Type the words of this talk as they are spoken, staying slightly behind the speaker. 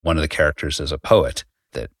one of the characters is a poet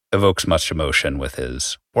that evokes much emotion with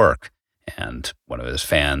his work. And one of his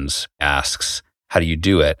fans asks, how do you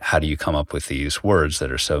do it? How do you come up with these words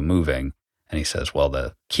that are so moving? And he says, well,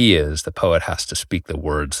 the key is the poet has to speak the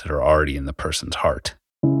words that are already in the person's heart.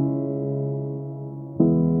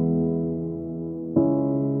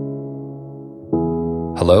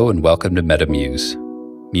 Hello and welcome to MetaMuse.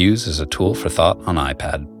 Muse is a tool for thought on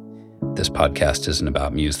iPad. This podcast isn't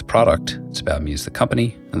about Muse the product, it's about Muse the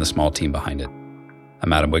company and the small team behind it.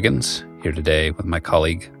 I'm Adam Wiggins, here today with my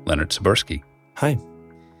colleague, Leonard Sibursky. Hi.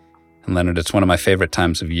 And Leonard, it's one of my favorite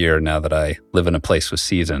times of year now that I live in a place with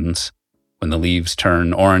seasons. When the leaves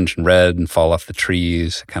turn orange and red and fall off the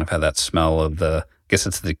trees, I kind of have that smell of I guess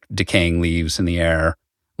it's the decaying leaves in the air.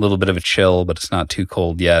 A little bit of a chill, but it's not too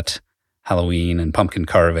cold yet. Halloween and pumpkin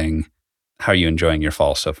carving. How are you enjoying your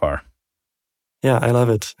fall so far? Yeah, I love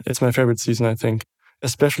it. It's my favorite season, I think,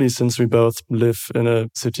 especially since we both live in a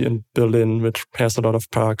city in Berlin, which has a lot of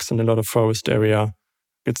parks and a lot of forest area.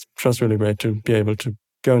 It's just really great to be able to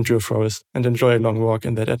go into a forest and enjoy a long walk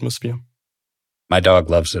in that atmosphere. My dog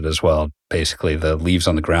loves it as well. Basically, the leaves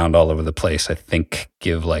on the ground all over the place, I think,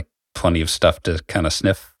 give plenty of stuff to kind of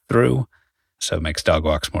sniff through. So it makes dog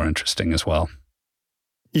walks more interesting as well.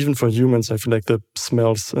 Even for humans, I feel like the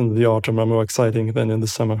smells in the autumn are more exciting than in the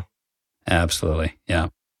summer. Absolutely, yeah.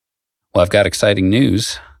 Well, I've got exciting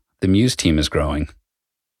news. The Muse team is growing.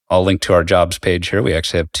 I'll link to our jobs page here. We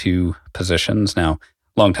actually have 2 positions. Now,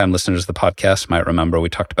 longtime listeners of the podcast might remember we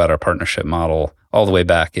talked about our partnership model all the way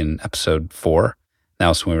back in episode 4. That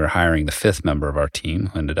was when we were hiring the 5th member of our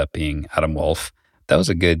team, who ended up being Adam Wolf. That was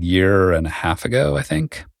a good year and a half ago, I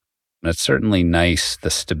think. And it's certainly nice,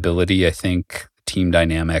 the stability, I think, team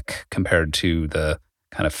dynamic compared to the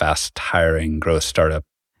kind of fast hiring growth startup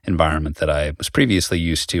environment that I was previously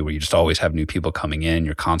used to, where you just always have new people coming in,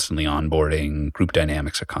 you're constantly onboarding, group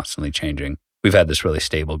dynamics are constantly changing. We've had this really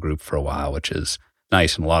stable group for a while, which is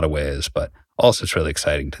nice in a lot of ways, but also it's really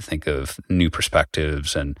exciting to think of new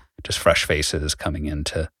perspectives and just fresh faces coming in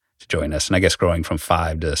to join us. And I guess growing from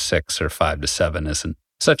 5 to 6 or 5 to 7 isn't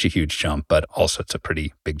such a huge jump, but also it's a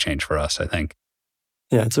pretty big change for us, I think.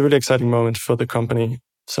 Yeah, it's a really exciting moment for the company.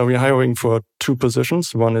 So we're hiring for 2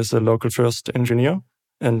 positions. One is a local first engineer,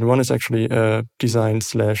 and one is actually a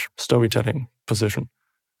design/storytelling position.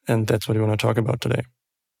 And that's what we want to talk about today.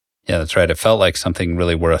 Yeah, that's right. It felt like something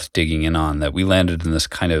really worth digging in on, that we landed in this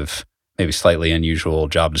kind of maybe slightly unusual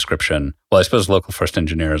job description. Well, I suppose local first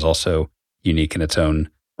engineer is also unique in its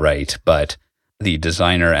own right, but the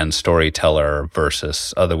designer and storyteller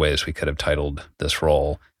versus other ways we could have titled this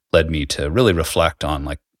role led me to really reflect on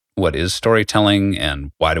what is storytelling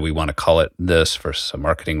and why do we want to call it this versus a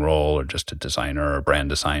marketing role or just a designer or brand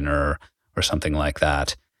designer or something like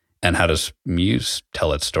that. And how does Muse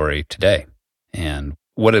tell its story today? And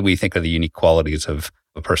what do we think are the unique qualities of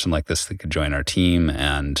a person like this that could join our team?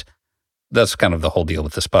 And that's kind of the whole deal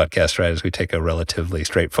with this podcast, right? Is we take a relatively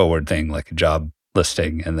straightforward thing like a job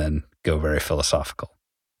listing and then go very philosophical.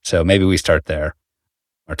 So maybe we start there.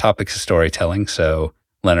 Our topic is storytelling. So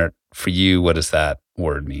Leonard, for you, what does that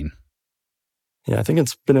word mean? Yeah, I think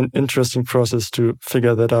it's been an interesting process to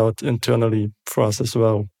figure that out internally for us as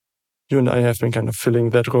well. You and I have been kind of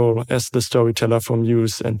filling that role as the storyteller for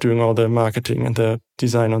Muse and doing all the marketing and the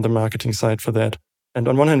design on the marketing side for that. And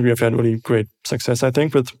on one hand, we have had really great success, I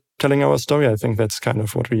think, with telling our story. I think that's kind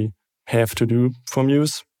of what we have to do for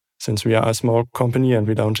Muse, since we are a small company and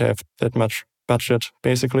we don't have that much budget,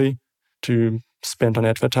 basically, to spend on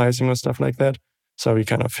advertising or stuff like that. So we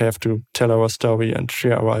kind of have to tell our story and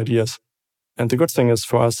share our ideas. And the good thing is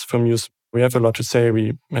for us, for Muse, we have a lot to say.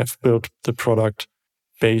 We have built the product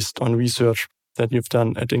based on research that you've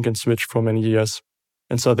done at Ink and Switch for many years.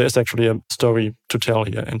 And so there's actually a story to tell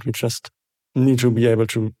here, and we just need to be able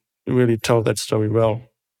to really tell that story well.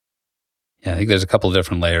 Yeah, I think there's a couple of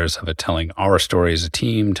different layers of it, telling our story as a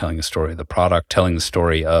team, telling the story of the product, telling the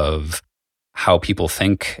story of how people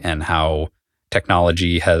think and how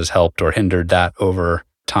technology has helped or hindered that over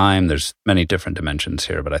time. There's many different dimensions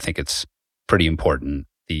here, but I think it's pretty important.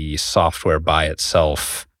 The software by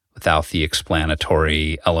itself, without the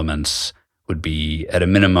explanatory elements, would be at a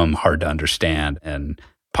minimum hard to understand and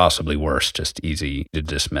possibly worse, just easy to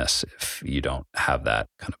dismiss if you don't have that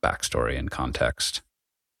kind of backstory and context.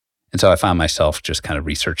 And so I found myself just kind of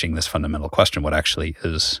researching this fundamental question, what actually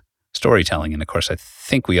is storytelling? And of course, I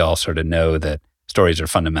think we all sort of know that stories are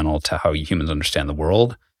fundamental to how humans understand the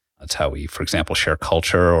world. That's how we, for example, share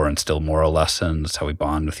culture or instill moral lessons. It's how we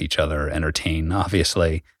bond with each other, entertain,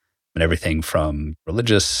 obviously, and everything from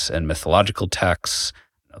religious and mythological texts,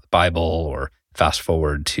 the Bible, or fast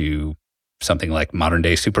forward to something like modern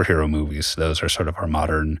day superhero movies. Those are sort of our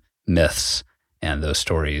modern myths. And those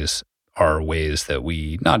stories are ways that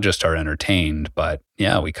we not just are entertained, but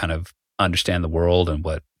we kind of understand the world and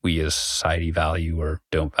what we as society value or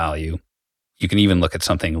don't value. You can even look at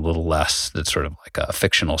something a little less that's sort of like a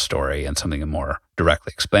fictional story and something more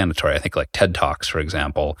directly explanatory. I think like TED Talks, for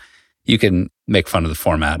example, you can make fun of the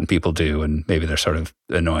format, and people do, and maybe they're sort of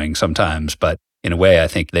annoying sometimes. But in a way, I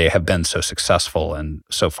think they have been so successful and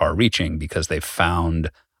so far-reaching because they've found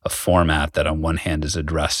a format that on one hand is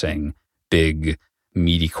addressing big,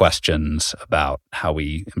 meaty questions about how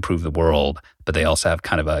we improve the world, but they also have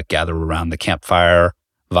kind of a gather around the campfire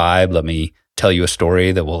vibe. Let me tell you a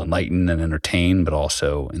story that will enlighten and entertain, but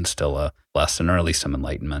also instill a lesson or at least some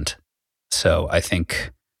enlightenment. So I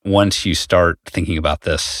think once you start thinking about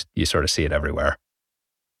this, you sort of see it everywhere.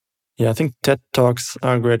 Yeah, I think TED Talks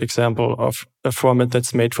are a great example of a format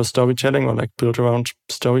that's made for storytelling or like built around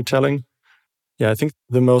storytelling. Yeah, I think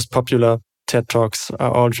the most popular TED Talks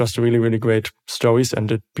are all just really, really great stories,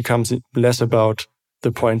 and it becomes less about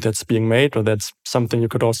the point that's being made, or that's something you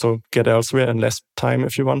could also get elsewhere in less time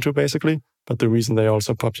if you want to, basically. But the reason they're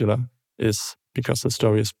also popular is because the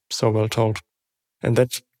story is so well told. And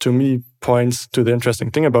that, to me, points to the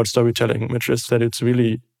interesting thing about storytelling, which is that it's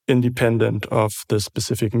really independent of the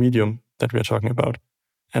specific medium that we're talking about.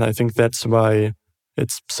 And I think that's why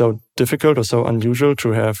it's so difficult or so unusual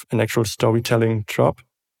to have an actual storytelling job,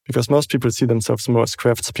 because most people see themselves more as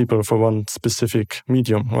craftspeople for one specific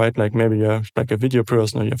medium, right? Like maybe you're like a video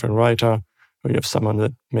person, or you have a writer, or you have someone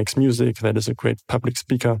that makes music, that is a great public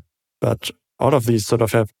speaker. But all of these sort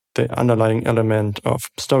of have the underlying element of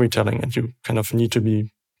storytelling, and you kind of need to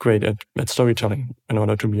be great at storytelling in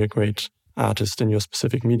order to be a great artist in your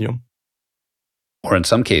specific medium. Or in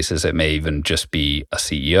some cases, it may even just be a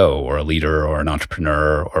CEO or a leader or an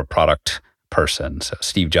entrepreneur or a product person. So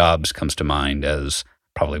Steve Jobs comes to mind as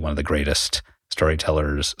probably one of the greatest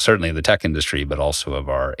storytellers, certainly in the tech industry, but also of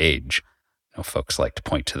our age. Folks like to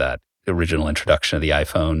point to that original introduction of the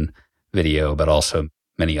iPhone video, but also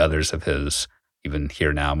many others of his. Even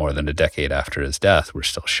here now, more than a decade after his death, we're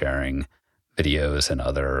still sharing videos and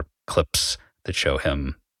other clips that show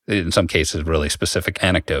him, in some cases, really specific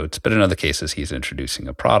anecdotes, but in other cases, he's introducing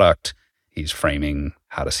a product. He's framing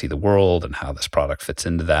how to see the world and how this product fits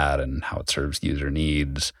into that and how it serves user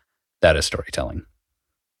needs. That is storytelling.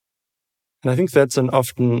 And I think that's an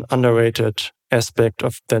often underrated aspect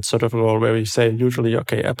of that sort of role, where we say usually,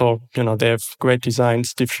 okay, Apple, they have great design.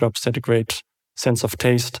 Steve Jobs had a great sense of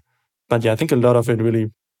taste. But yeah, I think a lot of it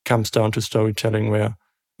really comes down to storytelling, where,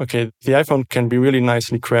 okay, the iPhone can be really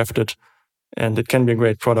nicely crafted and it can be a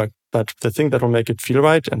great product, but the thing that will make it feel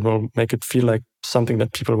right and will make it feel like something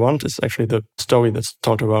that people want is actually the story that's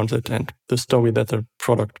told around it and the story that the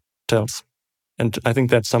product tells. And I think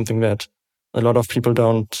that's something that a lot of people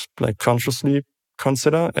don't consciously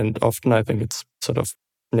consider. And often I think it's sort of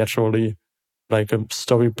naturally like a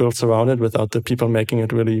story builds around it without the people making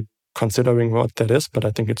it really considering what that is. But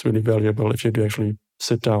I think it's really valuable if you do actually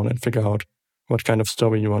sit down and figure out what kind of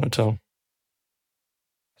story you want to tell.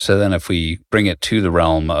 So then if we bring it to the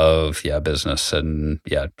realm of business and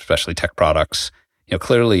especially tech products,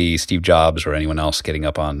 clearly Steve Jobs or anyone else getting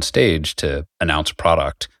up on stage to announce a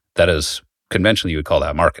product, that is conventionally you would call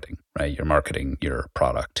that marketing, right? You're marketing your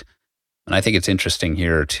product. And I think it's interesting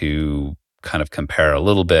here to kind of compare a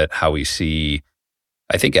little bit how we see,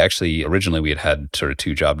 I think actually originally we had sort of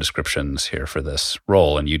two job descriptions here for this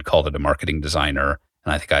role, and you'd called it a marketing designer,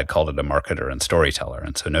 and I think I'd called it a marketer and storyteller.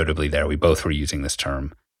 And so notably there, we both were using this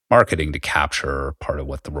term marketing to capture part of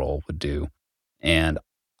what the role would do. And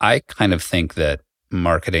I kind of think that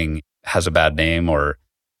marketing has a bad name or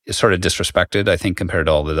is sort of disrespected, I think, compared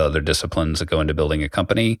to all the other disciplines that go into building a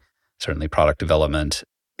company, certainly product development,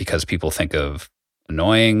 because people think of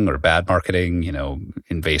annoying or bad marketing,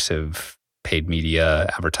 invasive paid media,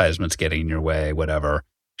 advertisements getting in your way, whatever,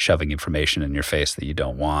 shoving information in your face that you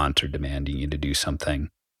don't want or demanding you to do something.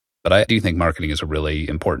 But I do think marketing is a really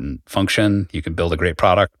important function. You can build a great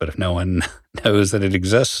product, but if no one knows that it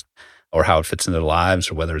exists or how it fits into their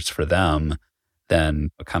lives or whether it's for them,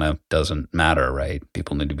 then it kind of doesn't matter, right?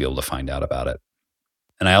 People need to be able to find out about it.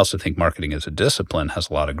 And I also think marketing as a discipline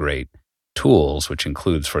has a lot of great tools, which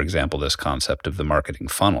includes, for example, this concept of the marketing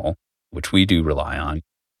funnel, which we do rely on.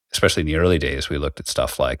 Especially in the early days, we looked at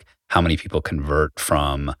stuff like how many people convert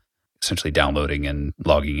from essentially downloading and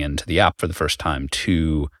logging into the app for the first time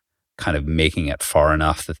to kind of making it far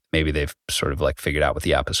enough that maybe they've sort of figured out what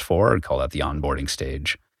the app is for and call that the onboarding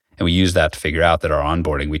stage. And we use that to figure out that our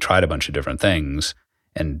onboarding, we tried a bunch of different things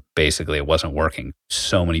and basically it wasn't working.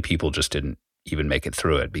 So many people just didn't even make it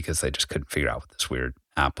through it because they just couldn't figure out what this weird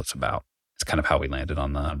app was about. It's kind of how we landed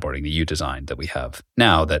on the onboarding, the U-Design that we have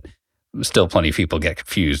now, that still plenty of people get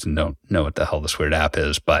confused and don't know what the hell this weird app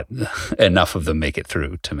is, but enough of them make it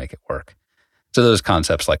through to make it work. So those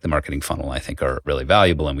concepts like the marketing funnel, I think, are really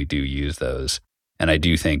valuable, and we do use those. And I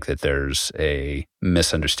do think that there's a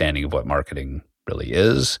misunderstanding of what marketing really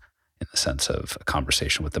is, in the sense of a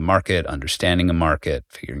conversation with the market, understanding a market,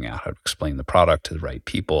 figuring out how to explain the product to the right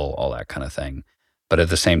people, all that kind of thing. But at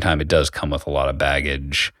the same time, it does come with a lot of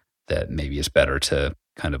baggage that maybe is better to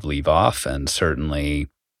kind of leave off. And certainly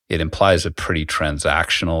it implies a pretty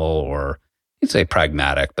transactional, or you'd say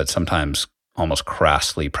pragmatic, but sometimes almost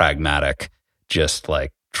crassly pragmatic, just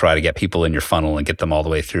like try to get people in your funnel and get them all the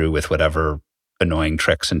way through with whatever annoying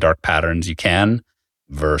tricks and dark patterns you can,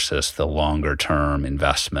 versus the longer term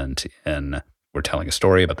investment in, we're telling a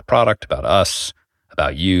story about the product, about us,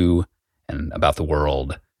 about you, and about the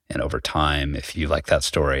world. And over time, if you like that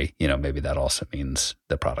story, maybe that also means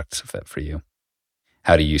the product's a fit for you.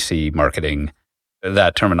 How do you see marketing?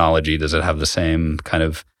 That terminology, does it have the same kind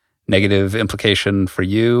of negative implication for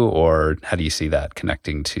you? Or how do you see that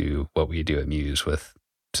connecting to what we do at Muse with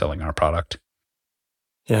selling our product?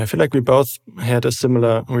 Yeah, I feel like we both had a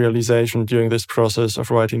similar realization during this process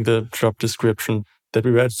of writing the job description, that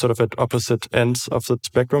we were sort of at opposite ends of the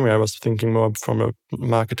spectrum, where I was thinking more from a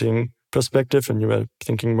marketing perspective and you were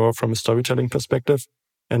thinking more from a storytelling perspective.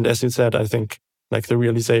 And as you said, I think like the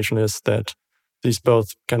realization is that these both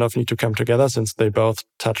kind of need to come together, since they both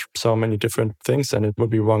touch so many different things, and it would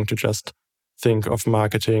be wrong to just think of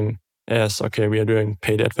marketing as, okay, we are doing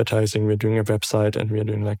paid advertising, we're doing a website, and we are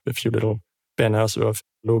doing like a few little banners or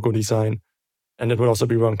logo design. And it would also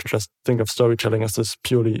be wrong to just think of storytelling as this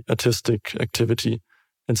purely artistic activity.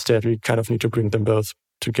 Instead, we kind of need to bring them both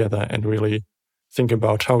together and really think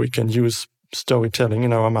about how we can use storytelling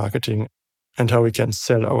in our marketing and how we can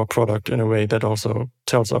sell our product in a way that also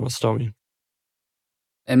tells our story.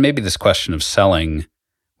 And maybe this question of selling,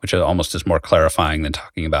 which almost is more clarifying than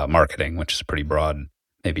talking about marketing, which is a pretty broad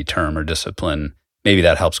maybe term or discipline, maybe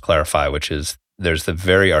that helps clarify, which is there's the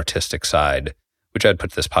very artistic side, which I'd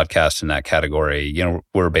put this podcast in that category.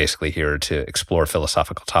 We're basically here to explore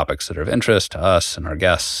philosophical topics that are of interest to us and our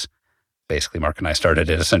guests. Basically, Mark and I started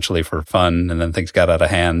it essentially for fun, and then things got out of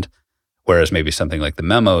hand. Whereas maybe something like the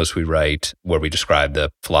memos we write, where we describe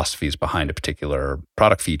the philosophies behind a particular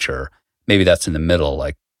product feature, maybe that's in the middle.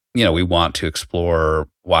 Like, we want to explore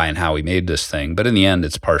why and how we made this thing. But in the end,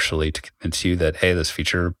 it's partially to convince you that, hey, this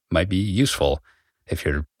feature might be useful if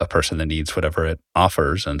you're a person that needs whatever it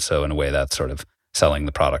offers. And so in a way, that's sort of selling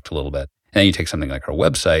the product a little bit. And then you take something like our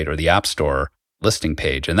website or the App Store listing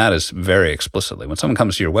page, and that is very explicitly, when someone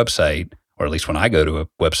comes to your website, or at least when I go to a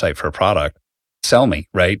website for a product, sell me,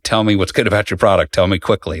 right? Tell me what's good about your product. Tell me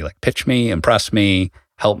quickly, like pitch me, impress me,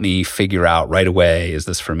 help me figure out right away, is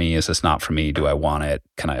this for me? Is this not for me? Do I want it?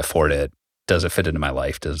 Can I afford it? Does it fit into my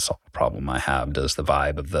life? Does it solve a problem I have? Does the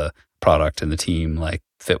vibe of the product and the team like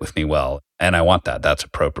fit with me well? And I want that. That's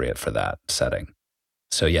appropriate for that setting.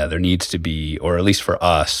 So yeah, there needs to be, or at least for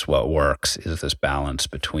us, what works is this balance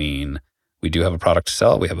between, we do have a product to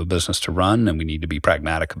sell, we have a business to run, and we need to be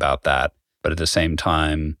pragmatic about that. But at the same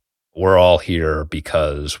time, we're all here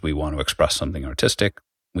because we want to express something artistic.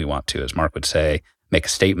 We want to, as Mark would say, make a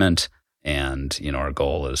statement. And, our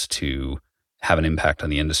goal is to have an impact on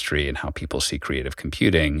the industry and how people see creative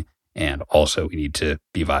computing. And also we need to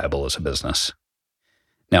be viable as a business.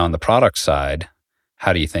 Now, on the product side,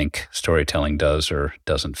 how do you think storytelling does or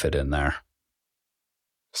doesn't fit in there?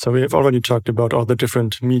 So we have already talked about all the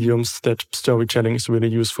different mediums that storytelling is really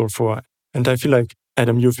useful for. And I feel like,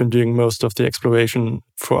 Adam, you've been doing most of the exploration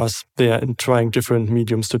for us there and trying different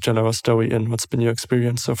mediums to tell our story. And what's been your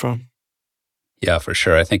experience so far? Yeah, for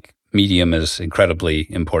sure. I think medium is incredibly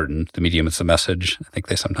important. The medium is the message, I think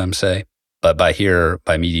they sometimes say. But by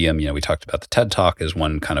medium, we talked about the TED Talk as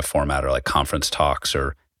one kind of format, or like conference talks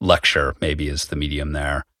or lecture maybe is the medium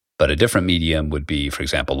there. But a different medium would be, for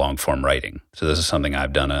example, long form writing. So this is something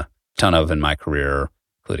I've done a ton of in my career,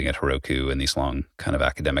 including at Heroku and these long kind of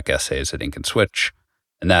academic essays at Ink and Switch.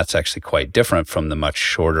 And that's actually quite different from the much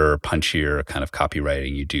shorter, punchier kind of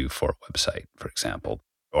copywriting you do for a website, for example,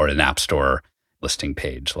 or an App Store listing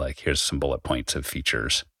page, like here's some bullet points of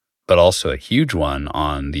features. But also a huge one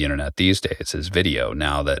on the internet these days is video.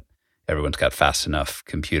 Now that everyone's got fast enough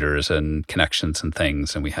computers and connections and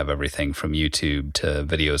things, and we have everything from YouTube to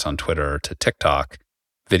videos on Twitter to TikTok,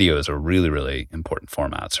 video is a really, really important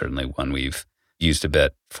format. Certainly one we've used a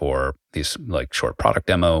bit for these like short product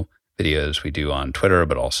demo videos we do on Twitter,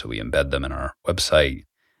 but also we embed them in our website.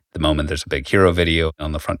 At the moment, there's a big hero video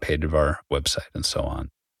on the front page of our website and so on.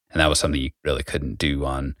 And that was something you really couldn't do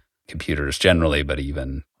on computers generally, but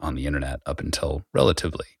even on the internet up until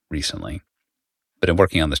relatively recently. But in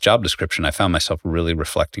working on this job description, I found myself really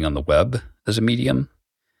reflecting on the web as a medium.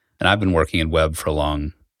 And I've been working in web for a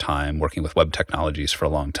long time, working with web technologies for a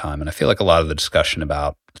long time. And I feel like a lot of the discussion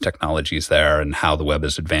about the technologies there and how the web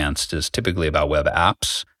is advanced is typically about web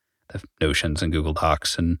apps, the Notions and Google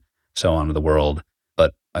Docs and so on of the world.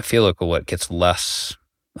 But I feel like what gets less,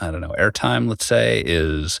 airtime, let's say,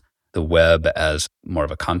 is the web as more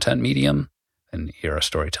of a content medium and here a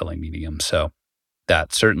storytelling medium. So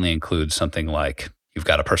that certainly includes something like you've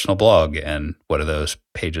got a personal blog and what do those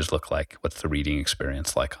pages look like? What's the reading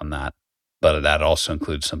experience like on that? But that also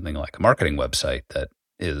includes something like a marketing website that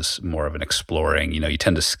is more of an exploring, you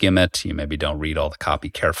tend to skim it. You maybe don't read all the copy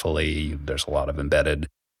carefully. There's a lot of embedded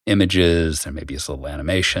images. There may be little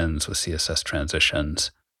animations with CSS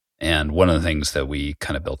transitions. And one of the things that we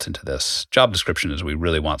kind of built into this job description is we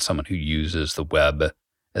really want someone who uses the web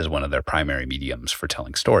as one of their primary mediums for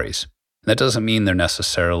telling stories. And that doesn't mean they're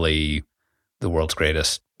necessarily the world's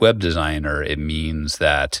greatest web designer. It means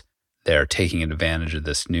that they're taking advantage of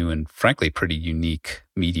this new and frankly pretty unique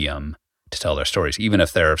medium to tell their stories. Even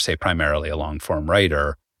if they're, say, primarily a long form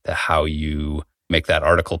writer, that how you make that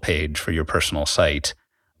article page for your personal site,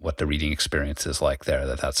 what the reading experience is like there,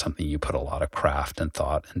 that's something you put a lot of craft and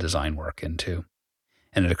thought and design work into.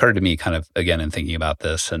 And it occurred to me kind of, again, in thinking about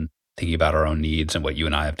this and thinking about our own needs and what you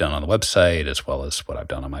and I have done on the website, as well as what I've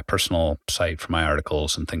done on my personal site for my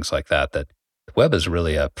articles and things like that, that the web is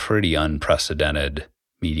really a pretty unprecedented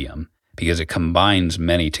medium because it combines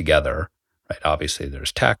many together, right? Obviously,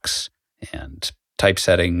 there's text and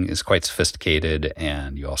typesetting is quite sophisticated,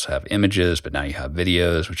 and you also have images, but now you have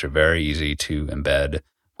videos, which are very easy to embed,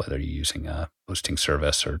 whether you're using a hosting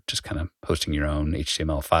service or just kind of hosting your own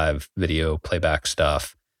HTML5 video playback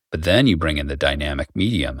stuff. But then you bring in the dynamic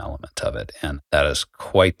medium element of it, and that is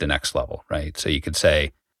quite the next level, right? So you could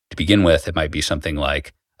say, to begin with, it might be something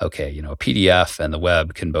like, okay, a PDF and the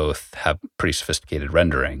web can both have pretty sophisticated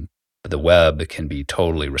rendering, but the web can be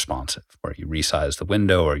totally responsive, where you resize the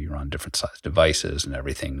window or you're on different sized devices and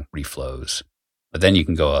everything reflows. But then you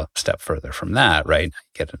can go a step further from that, right? You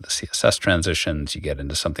get into CSS transitions, you get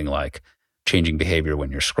into something like changing behavior when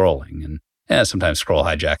you're scrolling. And sometimes scroll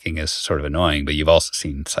hijacking is sort of annoying, but you've also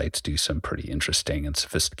seen sites do some pretty interesting and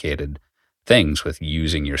sophisticated things with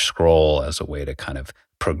using your scroll as a way to kind of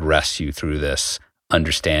progress you through this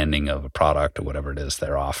understanding of a product or whatever it is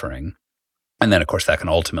they're offering. And then, of course, that can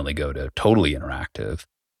ultimately go to totally interactive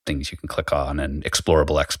things you can click on and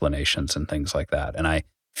explorable explanations and things like that. And I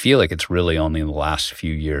feel like it's really only in the last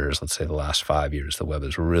few years, let's say the last 5 years, the web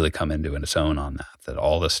has really come into its own on that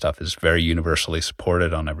all this stuff is very universally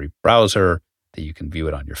supported on every browser, that you can view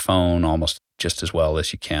it on your phone almost just as well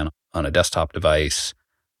as you can on a desktop device,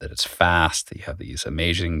 that it's fast, that you have these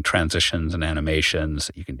amazing transitions and animations,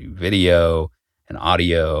 that you can do video and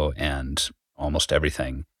audio and almost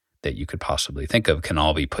everything that you could possibly think of can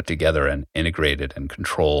all be put together and integrated and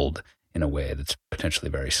controlled in a way that's potentially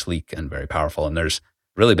very sleek and very powerful. And there's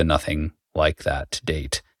really been nothing like that to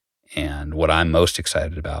date. And what I'm most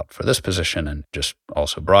excited about for this position, and just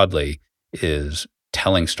also broadly, is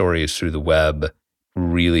telling stories through the web,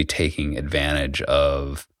 really taking advantage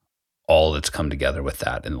of all that's come together with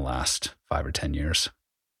that in the last 5 or 10 years.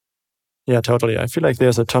 Yeah, totally. I feel like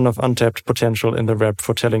there's a ton of untapped potential in the web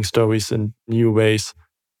for telling stories in new ways.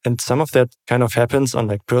 And some of that kind of happens on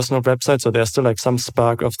like personal websites. So there's still like some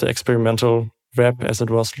spark of the experimental web as it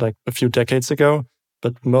was like a few decades ago.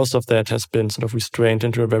 But most of that has been sort of restrained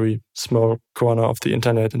into a very small corner of the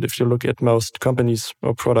internet. And if you look at most companies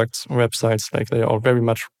or products or websites, like they are all very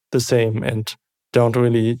much the same and don't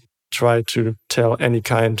really try to tell any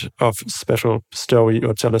kind of special story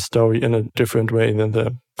or tell a story in a different way than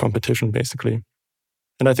the competition, basically.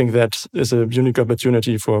 And I think that is a unique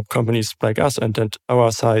opportunity for companies like us and at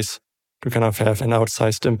our size to kind of have an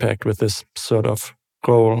outsized impact with this sort of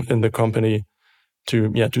role in the company to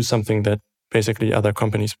do something that basically other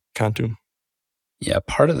companies can't do. Yeah,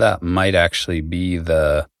 part of that might actually be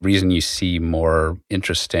the reason you see more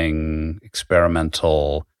interesting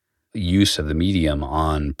experimental use of the medium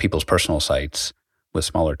on people's personal sites with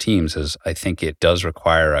smaller teams is I think it does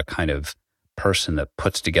require a kind of person that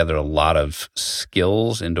puts together a lot of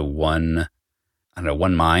skills into one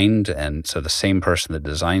mind. And so the same person that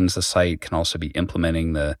designs the site can also be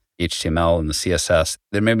implementing the HTML and the CSS.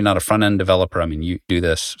 They're maybe not a front-end developer. I mean, you do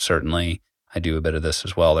this, certainly. I do a bit of this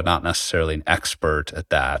as well. They're not necessarily an expert at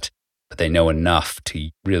that, but they know enough to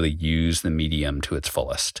really use the medium to its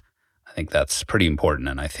fullest. I think that's pretty important.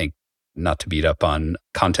 And I think not to beat up on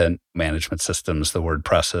content management systems, the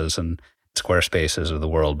WordPresses, and Squarespaces of the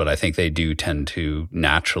world, but I think they do tend to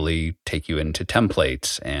naturally take you into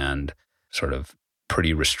templates and sort of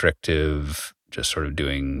pretty restrictive, just sort of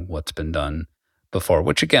doing what's been done before,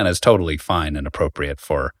 which again is totally fine and appropriate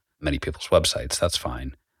for many people's websites. That's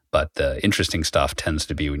fine. But the interesting stuff tends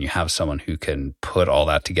to be when you have someone who can put all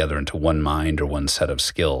that together into one mind or one set of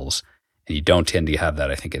skills. And you don't tend to have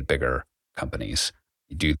that, I think, at bigger companies.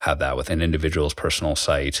 You do have that with an individual's personal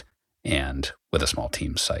site and with a small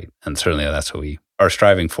team site. And certainly that's what we are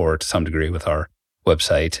striving for to some degree with our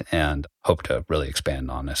website and hope to really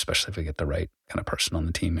expand on, especially if we get the right kind of person on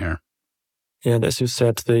the team here. Yeah, and as you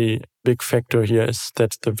said, the big factor here is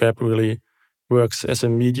that the web really works as a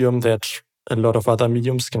medium that a lot of other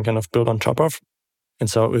mediums can kind of build on top of. And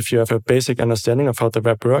so if you have a basic understanding of how the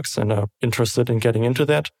web works and are interested in getting into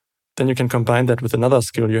that, then you can combine that with another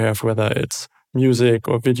skill you have, whether it's music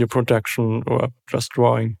or video production or just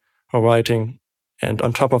drawing or writing. And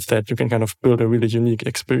on top of that, you can kind of build a really unique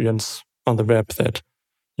experience on the web that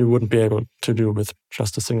you wouldn't be able to do with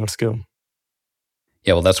just a single skill.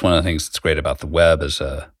 Yeah, well, that's one of the things that's great about the web as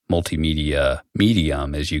a multimedia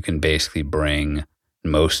medium is you can basically bring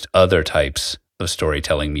most other types of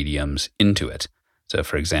storytelling mediums into it. So,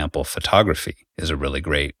 for example, photography is a really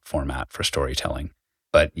great format for storytelling,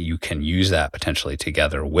 but you can use that potentially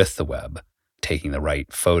together with the web, taking the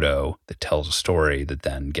right photo that tells a story that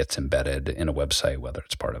then gets embedded in a website, whether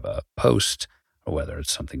it's part of a post or whether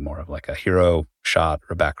it's something more of like a hero shot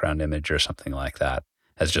or a background image or something like that,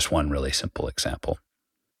 as just one really simple example.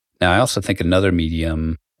 Now, I also think another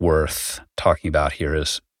medium worth talking about here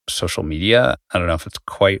is social media. I don't know if it's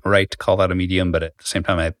quite right to call that a medium, but at the same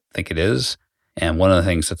time, I think it is. And one of the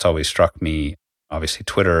things that's always struck me, obviously,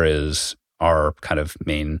 Twitter is our kind of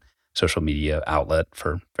main social media outlet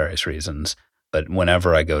for various reasons. But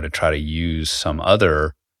whenever I go to try to use some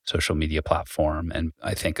other social media platform and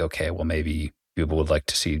I think, okay, well, maybe people would like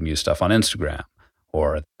to see Muse stuff on Instagram,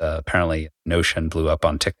 or apparently Notion blew up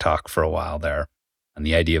on TikTok for a while there. And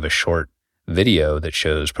the idea of a short video that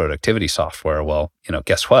shows productivity software, well,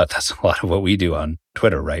 guess what? That's a lot of what we do on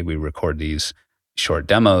Twitter, right? We record these short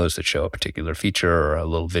demos that show a particular feature or a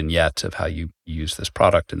little vignette of how you use this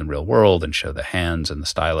product in the real world and show the hands and the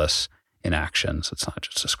stylus in action. So it's not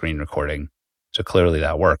just a screen recording. So clearly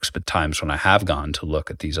that works. But times when I have gone to look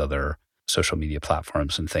at these other social media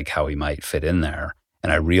platforms and think how we might fit in there,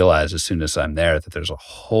 and I realize as soon as I'm there that there's a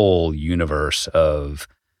whole universe of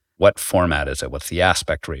what format is it? What's the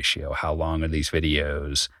aspect ratio? How long are these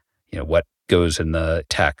videos? What goes in the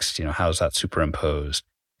text? How's that superimposed?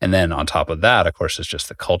 And then on top of that, of course, is just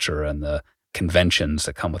the culture and the conventions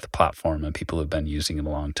that come with the platform and people who've been using it a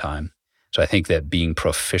long time. So I think that being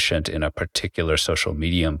proficient in a particular social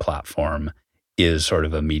medium platform is sort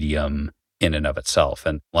of a medium in and of itself.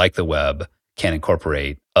 And like the web, can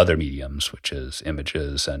incorporate other mediums, which is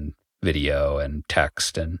images and video and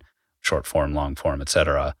text and short form, long form, et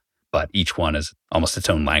cetera. But each one is almost its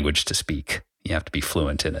own language to speak. You have to be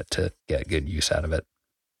fluent in it to get good use out of it.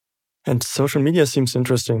 And social media seems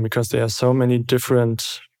interesting because there are so many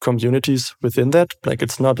different communities within that. Like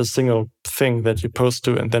it's not a single thing that you post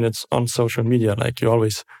to and then it's on social media. Like you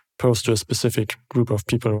always post to a specific group of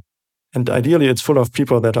people. And ideally, it's full of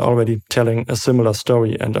people that are already telling a similar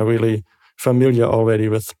story and are really familiar already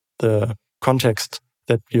with the context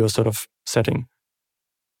that you're sort of setting.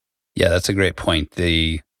 Yeah, that's a great point.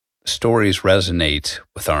 The stories resonate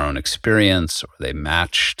with our own experience, or they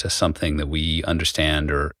match to something that we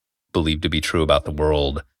understand or believe to be true about the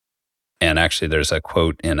world. And actually, there's a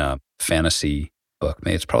quote in a fantasy book.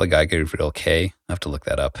 Maybe it's probably Guy Gavriel Kay. I have to look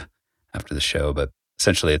that up after the show. But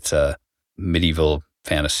essentially, it's a medieval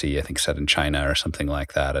fantasy, I think set in China or something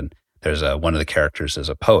like that. And there's one of the characters is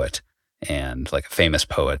a poet, and like a famous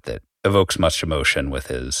poet that evokes much emotion with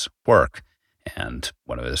his work. And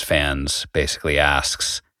one of his fans basically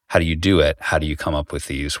asks, how do you do it? How do you come up with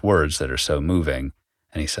these words that are so moving?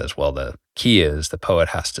 And he says, well, the key is the poet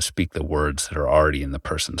has to speak the words that are already in the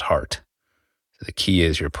person's heart. So the key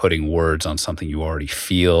is you're putting words on something you already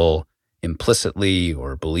feel implicitly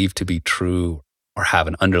or believe to be true or have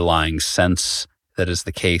an underlying sense that is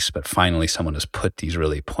the case, but finally someone has put these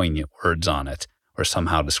really poignant words on it or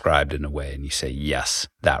somehow described it in a way, and you say, yes,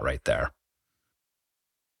 that right there.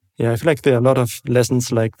 Yeah, I feel like there are a lot of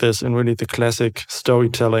lessons like this in really the classic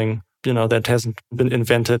storytelling, that hasn't been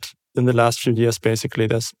invented in the last few years, basically.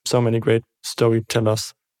 There's so many great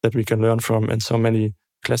storytellers that we can learn from and so many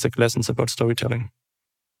classic lessons about storytelling.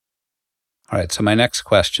 All right, so my next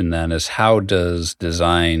question then is, how does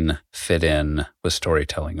design fit in with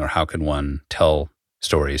storytelling, or how can one tell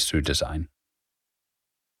stories through design?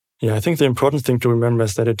 Yeah, I think the important thing to remember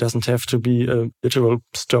is that it doesn't have to be a literal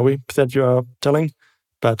story that you are telling,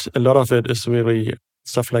 but a lot of it is really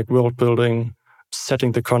stuff like world building,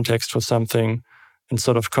 setting the context for something, and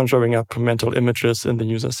sort of conjuring up mental images in the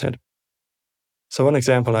user's head. So one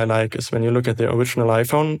example I like is when you look at the original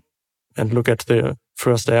iPhone and look at the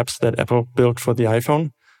first apps that Apple built for the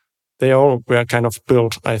iPhone, they all were kind of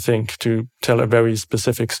built, I think, to tell a very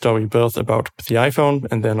specific story, both about the iPhone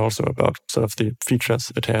and then also about sort of the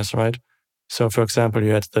features it has, right? So, for example,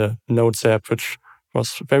 you had the Notes app, which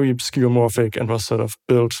was very skeuomorphic and was sort of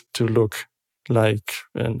built to look like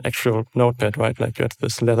an actual notepad, right? Like you had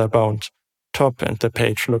this leather-bound top and the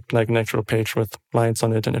page looked like an actual page with lines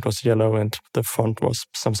on it, and it was yellow and the font was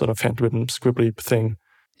some sort of handwritten scribbly thing.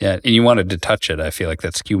 Yeah, and you wanted to touch it. I feel like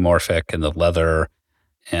that's skeuomorphic and the leather.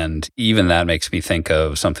 And even that makes me think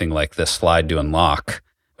of something like the slide to unlock,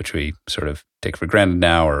 which we sort of take for granted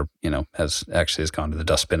now, or, has gone to the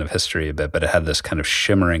dustbin of history a bit, but it had this kind of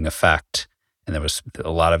shimmering effect. And there was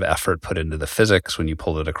a lot of effort put into the physics when you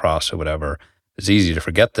pulled it across or whatever. It's easy to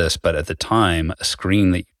forget this, but at the time, a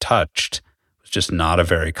screen that you touched was just not a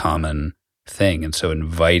very common thing. And so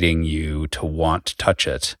inviting you to want to touch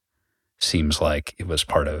it seems like it was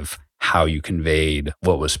part of how you conveyed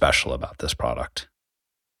what was special about this product.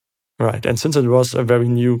 Right. And since it was a very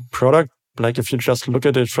new product, like if you just look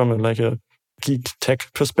at it from a geek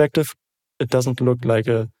tech perspective, it doesn't look like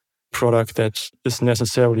a product that is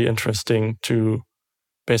necessarily interesting to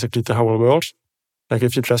basically the whole world. Like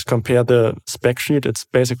if you just compare the spec sheet, it's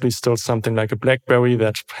basically still something like a BlackBerry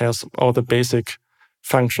that has all the basic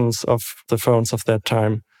functions of the phones of that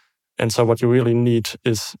time. And so what you really need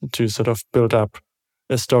is to sort of build up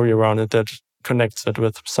a story around it that connects it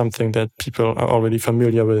with something that people are already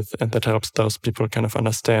familiar with and that helps those people kind of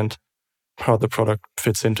understand how the product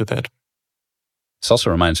fits into that. This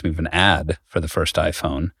also reminds me of an ad for the first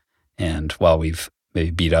iPhone. And while we've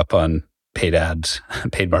maybe beat up on paid ads,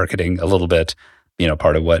 paid marketing a little bit,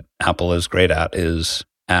 part of what Apple is great at is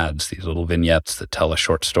ads, these little vignettes that tell a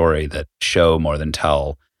short story that show more than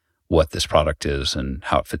tell what this product is and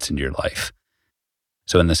how it fits into your life.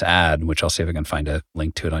 So in this ad, which I'll see if I can find a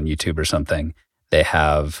link to it on YouTube or something, they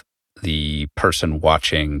have the person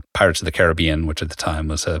watching Pirates of the Caribbean, which at the time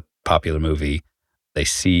was a popular movie. They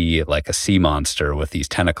see like a sea monster with these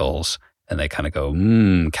tentacles and they kind of go,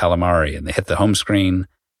 calamari. And they hit the home screen.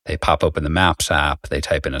 They pop open the Maps app. They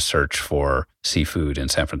type in a search for seafood in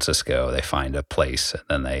San Francisco. They find a place and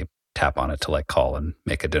then they tap on it to like call and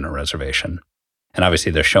make a dinner reservation. And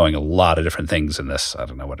obviously they're showing a lot of different things in this, I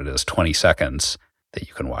don't know what it is, 20 seconds. That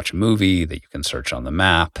you can watch a movie, that you can search on the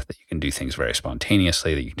map, that you can do things very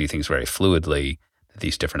spontaneously, that you can do things very fluidly, that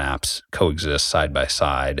these different apps coexist side by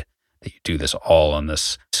side, that you do this all on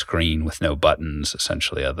this screen with no buttons,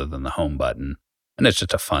 essentially, other than the home button. And it's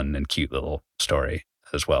just a fun and cute little story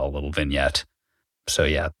as well, a little vignette. So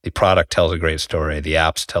yeah, the product tells a great story, the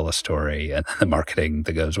apps tell a story, and the marketing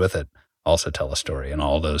that goes with it also tell a story. And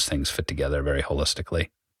all those things fit together very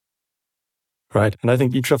holistically. Right. And I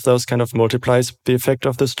think each of those kind of multiplies the effect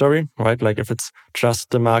of the story, right? Like if it's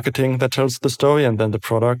just the marketing that tells the story and then the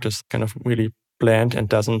product is kind of really bland and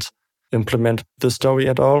doesn't implement the story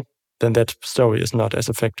at all, then that story is not as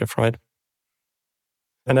effective, right?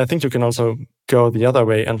 And I think you can also go the other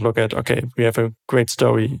way and look at, okay, we have a great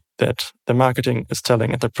story that the marketing is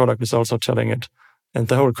telling and the product is also telling it. And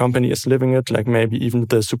the whole company is living it, like maybe even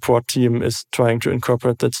the support team is trying to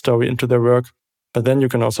incorporate that story into their work. But then you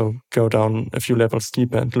can also go down a few levels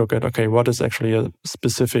deeper and look at, okay, what is actually a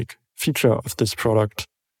specific feature of this product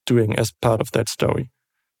doing as part of that story?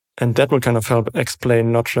 And that will kind of help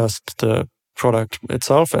explain not just the product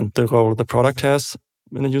itself and the role the product has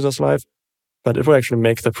in a user's life, but it will actually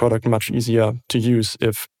make the product much easier to use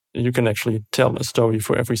if you can actually tell a story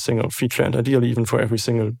for every single feature and ideally even for every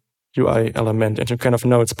single UI element, and you kind of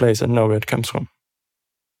know its place and know where it comes from.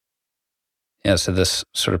 Yeah, so this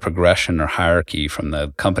sort of progression or hierarchy from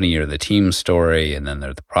the company or the team story, and then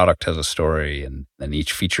the product has a story, and then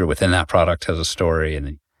each feature within that product has a story, and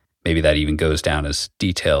then maybe that even goes down as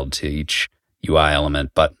detailed to each UI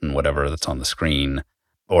element, button, whatever that's on the screen,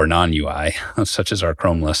 or non-UI, such as our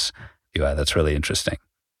Chromeless UI. That's really interesting.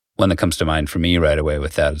 One that comes to mind for me right away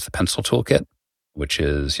with that is the pencil toolkit, which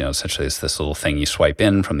is, essentially it's this little thing you swipe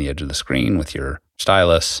in from the edge of the screen with your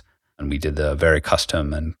stylus. And we did the very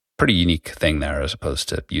custom and pretty unique thing there as opposed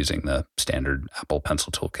to using the standard Apple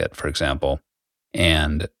Pencil toolkit, for example.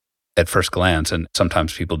 And at first glance, and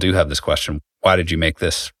sometimes people do have this question, why did you make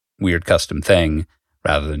this weird custom thing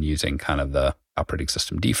rather than using kind of the operating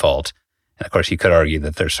system default? And of course, you could argue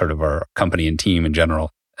that there's sort of our company and team in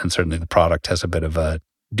general, and certainly the product has a bit of a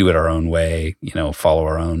do it our own way, follow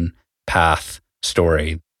our own path,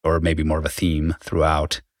 story, or maybe more of a theme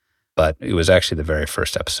throughout. But it was actually the very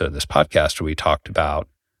first episode of this podcast where we talked about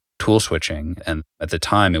tool switching. And at the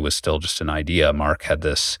time, it was still just an idea. Mark had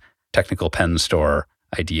this technical pen store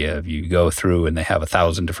idea of you go through and they have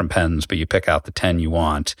 1,000 different pens, but you pick out the 10 you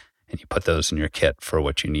want and you put those in your kit for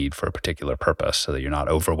what you need for a particular purpose so that you're not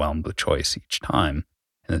overwhelmed with choice each time.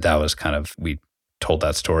 And that was kind of, we told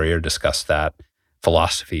that story or discussed that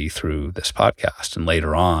philosophy through this podcast. And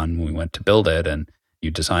later on, when we went to build it and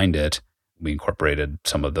you designed it, we incorporated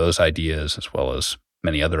some of those ideas as well as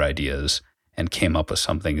many other ideas and came up with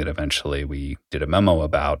something that eventually we did a memo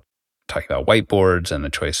about, talking about whiteboards and the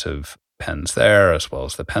choice of pens there, as well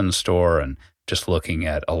as the pen store, and just looking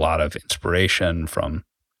at a lot of inspiration from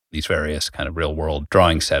these various kind of real world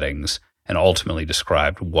drawing settings, and ultimately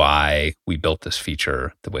described why we built this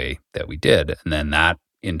feature the way that we did. And then that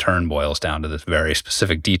in turn boils down to this very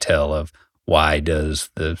specific detail of why does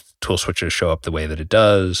the tool switcher show up the way that it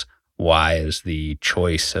does? Why is the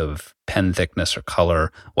choice of pen thickness or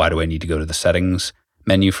color? Why do I need to go to the settings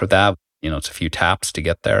menu for that? It's a few taps to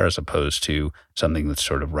get there as opposed to something that's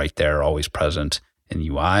sort of right there, always present in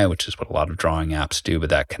UI, which is what a lot of drawing apps do. But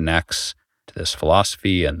that connects to this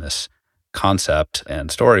philosophy and this concept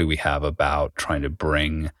and story we have about trying to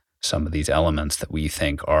bring some of these elements that we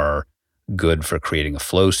think are good for creating a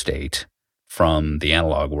flow state from the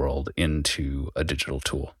analog world into a digital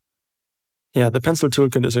tool. Yeah, the Pencil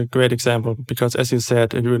Toolkit is a great example because, as you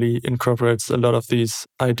said, it really incorporates a lot of these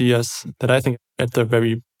ideas that I think at the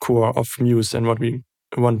very core of Muse and what we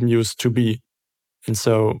want Muse to be. And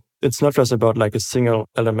so it's not just about like a single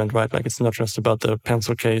element, right? Like it's not just about the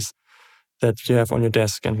pencil case that you have on your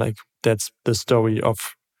desk and like that's the story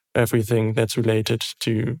of everything that's related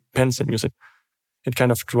to pens and music. It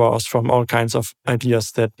kind of draws from all kinds of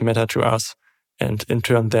ideas that matter to us. And in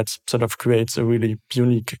turn, that sort of creates a really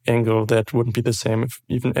unique angle that wouldn't be the same if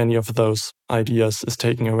even any of those ideas is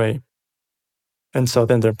taken away. And so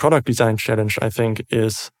then the product design challenge, I think,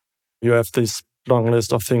 is you have this long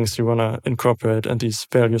list of things you want to incorporate and these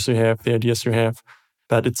values you have, the ideas you have,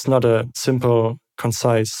 but it's not a simple,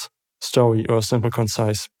 concise story or a simple,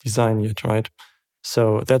 concise design yet, right?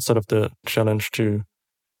 So that's sort of the challenge to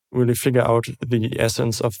really figure out the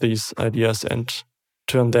essence of these ideas and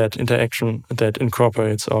turn that into action that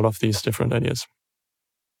incorporates all of these different ideas.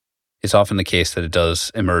 It's often the case that it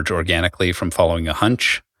does emerge organically from following a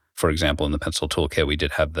hunch. For example, in the Pencil Toolkit, we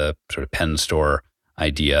did have the sort of pen store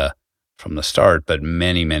idea from the start, but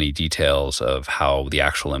many, many details of how the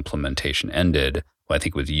actual implementation ended. Well, I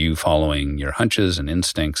think with you following your hunches and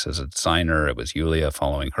instincts as a designer, it was Yulia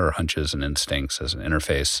following her hunches and instincts as an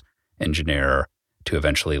interface engineer to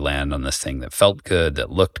eventually land on this thing that felt good,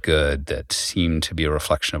 that looked good, that seemed to be a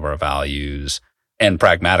reflection of our values, and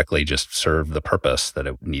pragmatically just served the purpose that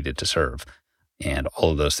it needed to serve. And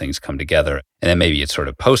all of those things come together. And then maybe it's sort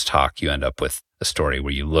of post hoc, you end up with a story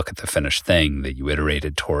where you look at the finished thing that you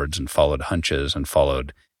iterated towards and followed hunches and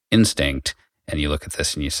followed instinct. And you look at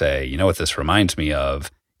this and you say, you know what this reminds me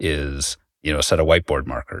of is, a set of whiteboard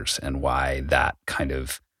markers, and why that kind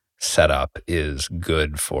of setup is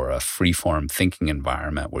good for a free-form thinking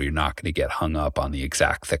environment where you're not going to get hung up on the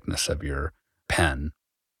exact thickness of your pen.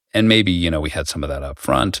 And maybe, we had some of that up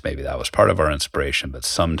front. Maybe that was part of our inspiration, but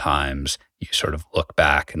sometimes you sort of look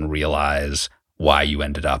back and realize why you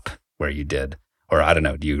ended up where you did. Or I don't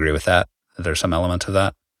know, do you agree with that? There's some element of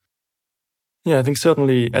that? Yeah, I think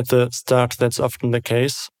certainly at the start, that's often the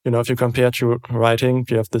case. If you compare to writing,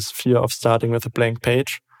 you have this fear of starting with a blank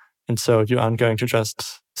page. And so you aren't going to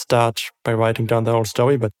just start by writing down the whole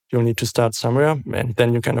story, but you'll need to start somewhere. And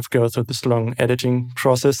then you kind of go through this long editing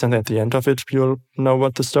process. And at the end of it, you'll know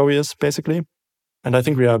what the story is, basically. And I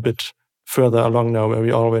think we are a bit further along now where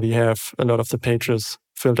we already have a lot of the pages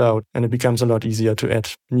filled out. And it becomes a lot easier to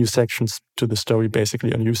add new sections to the story,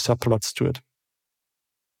 basically, or new subplots to it.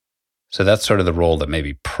 So that's sort of the role that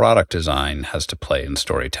maybe product design has to play in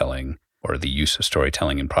storytelling, or the use of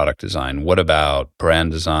storytelling in product design. What about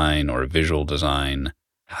brand design or visual design?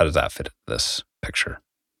 How does that fit into this picture?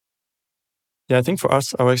 Yeah, I think for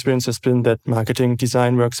us, our experience has been that marketing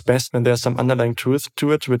design works best when there's some underlying truth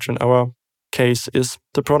to it, which in our case is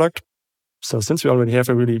the product. So since we already have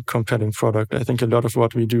a really compelling product, I think a lot of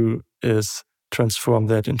what we do is transform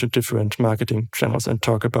that into different marketing channels and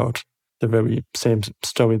talk about the very same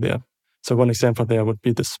story there. So one example there would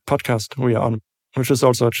be this podcast we are on, which is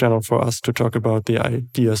also a channel for us to talk about the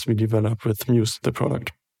ideas we develop with Muse, the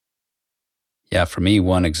product. Yeah, for me,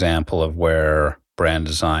 one example of where brand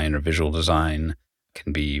design or visual design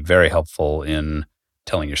can be very helpful in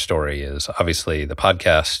telling your story is obviously the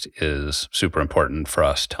podcast is super important for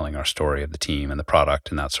us, telling our story of the team and the product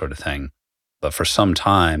and that sort of thing. But for some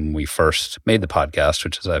time, we first made the podcast,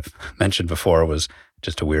 which, as I've mentioned before, was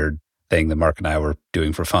just a weird thing that Mark and I were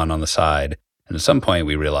doing for fun on the side. And at some point,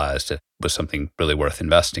 we realized it was something really worth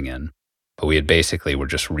investing in. But we had basically were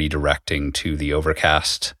just redirecting to the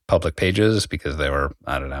Overcast public pages because they were,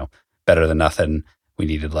 I don't know, better than nothing. We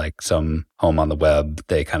needed like some home on the web.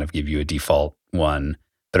 They kind of give you a default one,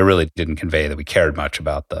 but it really didn't convey that we cared much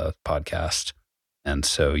about the podcast. And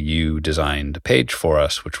so you designed a page for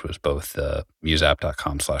us, which was both the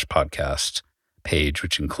museapp.com/podcast page,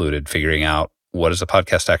 which included figuring out what is the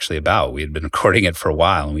podcast actually about. We had been recording it for a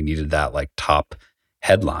while and we needed that like top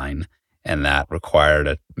headline. And that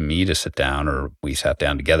required me to sit down, or we sat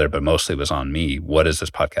down together, but mostly it was on me. What is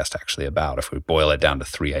this podcast actually about? If we boil it down to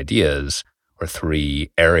 3 ideas or 3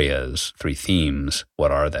 areas, 3 themes,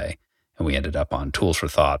 what are they? And we ended up on tools for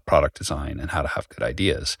thought, product design, and how to have good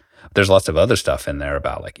ideas. There's lots of other stuff in there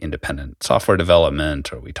about like independent software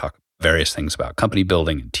development, or we talk various things about company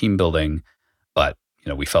building and team building. But,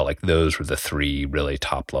 we felt like those were the 3 really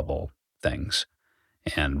top level things.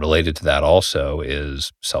 And related to that also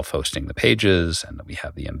is self-hosting the pages, and we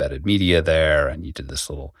have the embedded media there. And you did this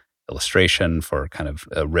little illustration for kind of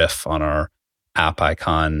a riff on our app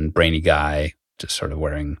icon, brainy guy, just sort of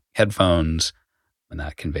wearing headphones. And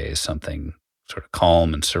that conveys something sort of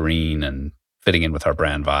calm and serene and fitting in with our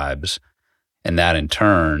brand vibes. And that in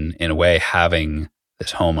turn, in a way, having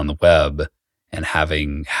this home on the web and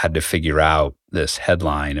having had to figure out this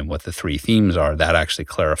headline and what the 3 themes are, that actually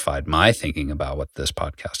clarified my thinking about what this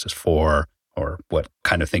podcast is for, or what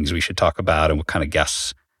kind of things we should talk about and what kind of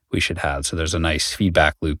guests we should have. So there's a nice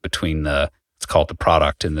feedback loop between it's called the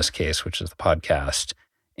product in this case, which is the podcast,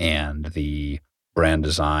 and the brand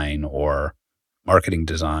design or marketing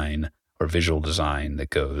design or visual design that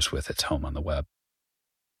goes with its home on the web.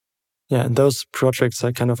 Yeah, and those projects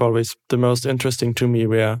are kind of always the most interesting to me,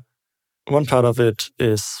 where one part of it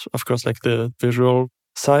is, of course, like the visual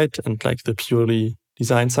side and like the purely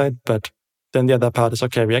design side. But then the other part is,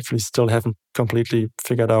 okay, we actually still haven't completely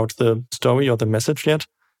figured out the story or the message yet.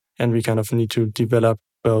 And we kind of need to develop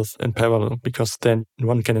both in parallel, because then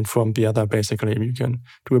one can inform the other, basically. You can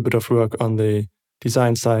do a bit of work on the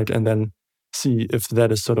design side and then see if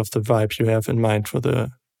that is sort of the vibe you have in mind for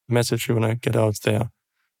the message you want to get out there.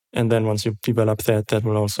 And then once you develop that, that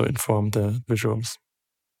will also inform the visuals.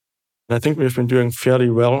 I think we've been doing fairly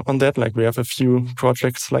well on that. Like we have a few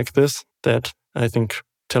projects like this that I think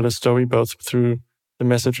tell a story both through the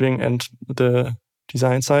messaging and the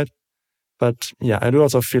design side. But yeah, I do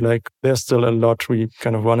also feel like there's still a lot we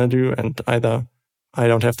kind of want to do, and either I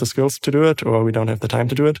don't have the skills to do it or we don't have the time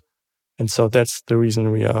to do it. And so that's the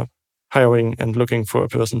reason we are hiring and looking for a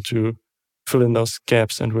person to fill in those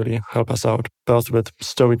gaps and really help us out, both with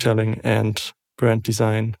storytelling and brand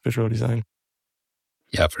design, visual design.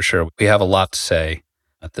 Yeah, for sure. We have a lot to say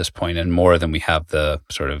at this point, and more than we have the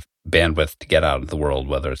sort of bandwidth to get out of the world,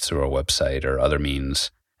 whether it's through our website or other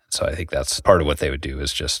means. So I think that's part of what they would do,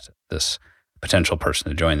 is just this potential person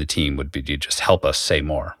to join the team would be to just help us say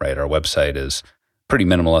more, right? Our website is pretty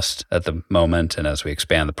minimalist at the moment. And as we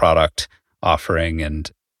expand the product offering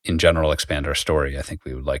and in general expand our story, I think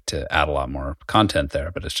we would like to add a lot more content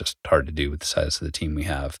there, but it's just hard to do with the size of the team we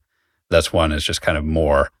have. That's one, is just kind of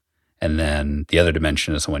more. And then the other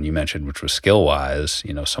dimension is the one you mentioned, which was skill-wise.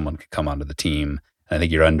 Someone could come onto the team. And I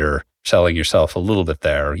think you're underselling yourself a little bit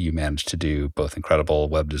there. You managed to do both incredible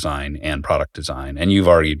web design and product design. And you've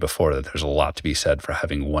argued before that there's a lot to be said for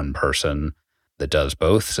having one person that does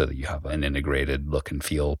both, so that you have an integrated look and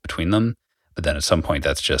feel between them. But then at some point,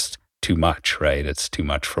 that's just too much, right? It's too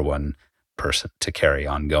much for one person to carry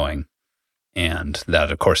ongoing. And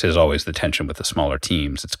that, of course, is always the tension with the smaller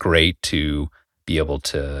teams. It's great to be able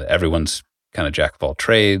to, everyone's kind of jack of all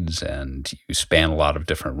trades, and you span a lot of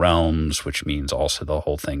different realms, which means also the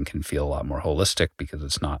whole thing can feel a lot more holistic because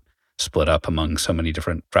it's not split up among so many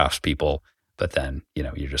different craftspeople. But then,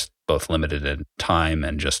 you're just both limited in time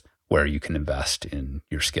and just where you can invest in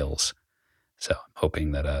your skills. So I'm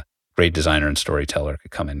hoping that a great designer and storyteller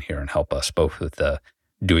could come in here and help us both with the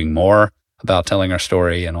doing more about telling our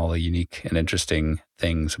story and all the unique and interesting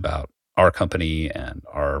things about our company and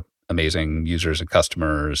our amazing users and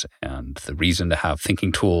customers, and the reason to have thinking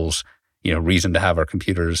tools, reason to have our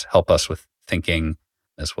computers help us with thinking,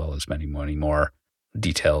 as well as many more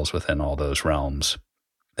details within all those realms,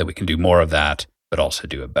 that we can do more of that, but also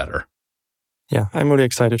do it better. Yeah, I'm really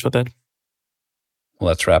excited for that. Well,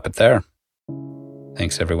 let's wrap it there.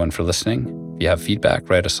 Thanks everyone for listening. If you have feedback,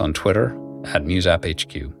 write us on Twitter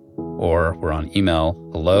 @MuseAppHQ, or we're on email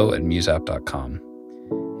hello@museapp.com.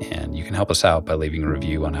 And you can help us out by leaving a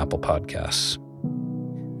review on Apple Podcasts.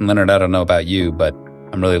 And Leonard, I don't know about you, but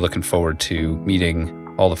I'm really looking forward to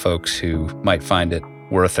meeting all the folks who might find it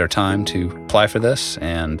worth their time to apply for this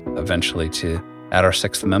and eventually to add our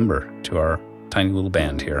 6th member to our tiny little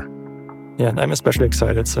band here. Yeah, and I'm especially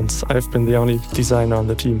excited since I've been the only designer on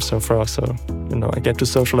the team so far. So, I get to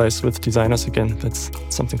socialize with designers again. That's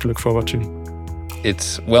something to look forward to.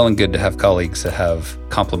 It's well and good to have colleagues that have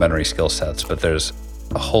complementary skill sets, but there's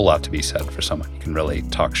a whole lot to be said for someone you can really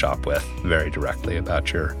talk shop with very directly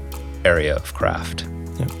about your area of craft.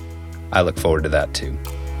 Yeah. I look forward to that too.